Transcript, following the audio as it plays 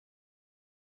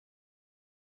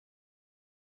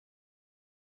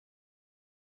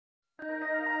Hi,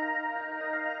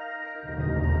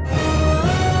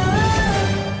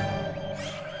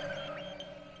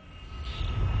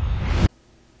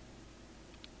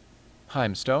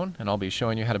 I'm Stone, and I'll be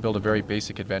showing you how to build a very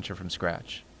basic adventure from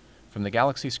scratch. From the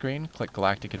Galaxy screen, click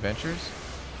Galactic Adventures,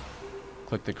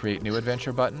 click the Create New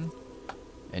Adventure button,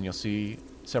 and you'll see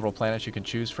several planets you can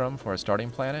choose from for a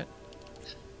starting planet.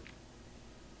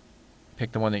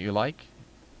 Pick the one that you like,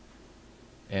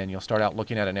 and you'll start out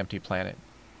looking at an empty planet.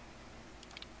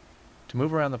 To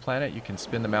move around the planet, you can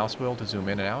spin the mouse wheel to zoom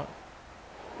in and out.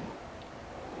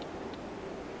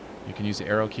 You can use the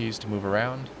arrow keys to move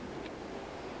around.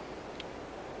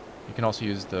 You can also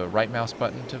use the right mouse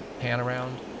button to pan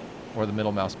around, or the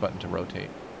middle mouse button to rotate.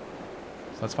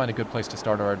 So let's find a good place to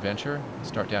start our adventure.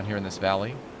 Start down here in this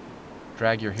valley.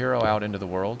 Drag your hero out into the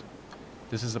world.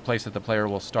 This is the place that the player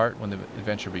will start when the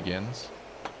adventure begins.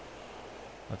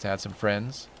 Let's add some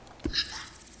friends.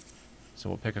 So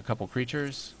we'll pick a couple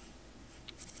creatures.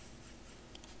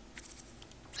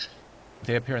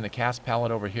 They appear in the cast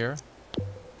palette over here.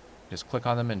 Just click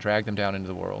on them and drag them down into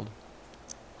the world.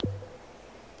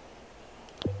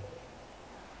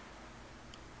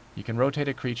 You can rotate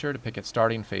a creature to pick its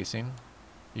starting facing.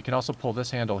 You can also pull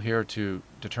this handle here to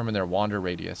determine their wander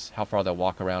radius, how far they'll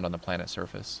walk around on the planet's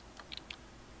surface.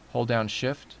 Hold down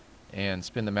Shift and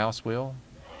spin the mouse wheel,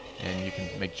 and you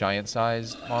can make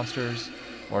giant-sized monsters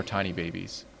or tiny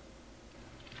babies.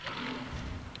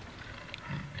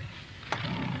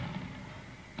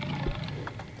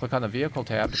 Click on the Vehicle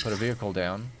tab to put a vehicle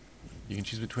down. You can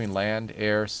choose between land,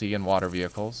 air, sea, and water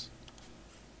vehicles.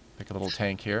 Pick a little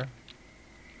tank here.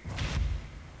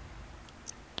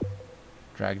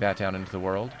 Drag that down into the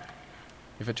world.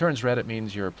 If it turns red, it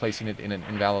means you're placing it in an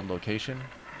invalid location.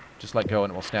 Just let go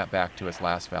and it will snap back to its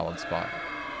last valid spot.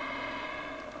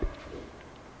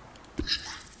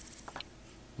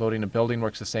 Loading a building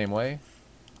works the same way.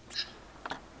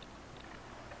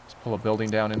 Just pull a building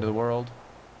down into the world.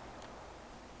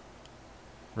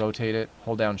 Rotate it,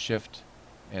 hold down Shift,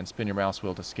 and spin your mouse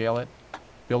wheel to scale it.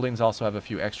 Buildings also have a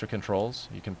few extra controls.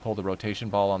 You can pull the rotation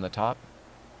ball on the top,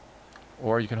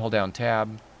 or you can hold down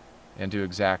Tab and do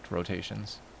exact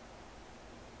rotations.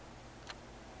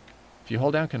 If you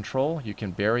hold down Control, you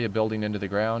can bury a building into the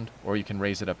ground, or you can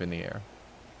raise it up in the air.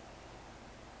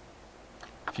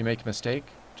 If you make a mistake,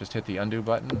 just hit the Undo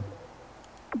button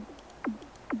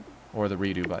or the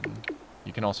Redo button.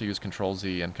 You can also use Control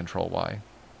Z and Control Y.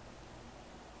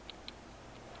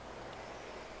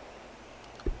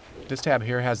 This tab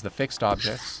here has the fixed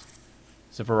objects.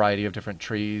 It's a variety of different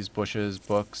trees, bushes,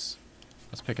 books.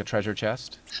 Let's pick a treasure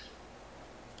chest.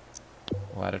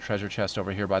 We'll add a treasure chest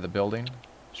over here by the building.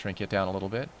 Shrink it down a little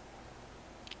bit.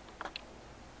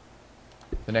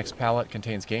 The next palette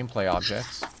contains gameplay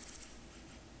objects.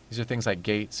 These are things like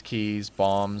gates, keys,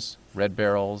 bombs, red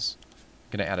barrels.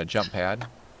 I'm going to add a jump pad.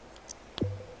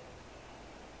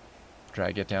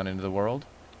 Drag it down into the world.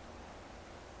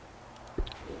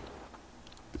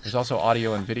 There's also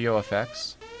audio and video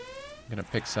effects. I'm going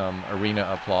to pick some arena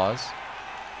applause.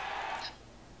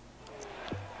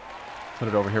 Put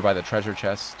it over here by the treasure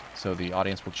chest so the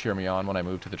audience will cheer me on when I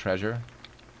move to the treasure.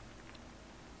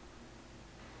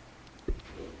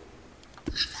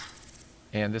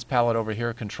 And this palette over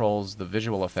here controls the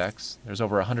visual effects. There's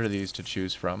over 100 of these to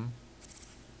choose from.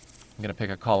 I'm going to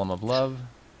pick a column of love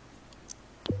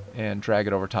and drag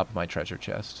it over top of my treasure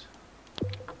chest.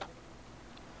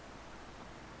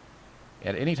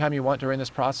 At any time you want during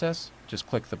this process, just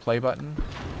click the play button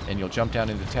and you'll jump down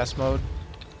into test mode.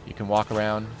 You can walk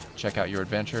around, check out your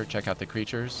adventure, check out the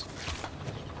creatures.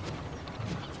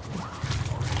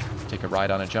 Take a ride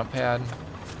on a jump pad.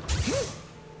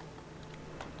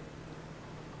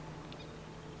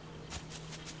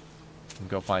 And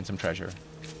go find some treasure.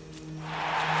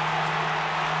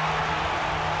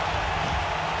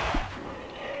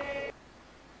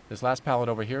 This last palette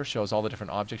over here shows all the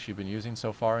different objects you've been using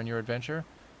so far in your adventure.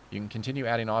 You can continue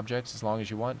adding objects as long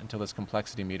as you want until this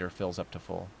complexity meter fills up to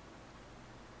full.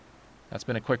 That's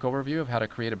been a quick overview of how to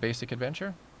create a basic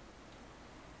adventure.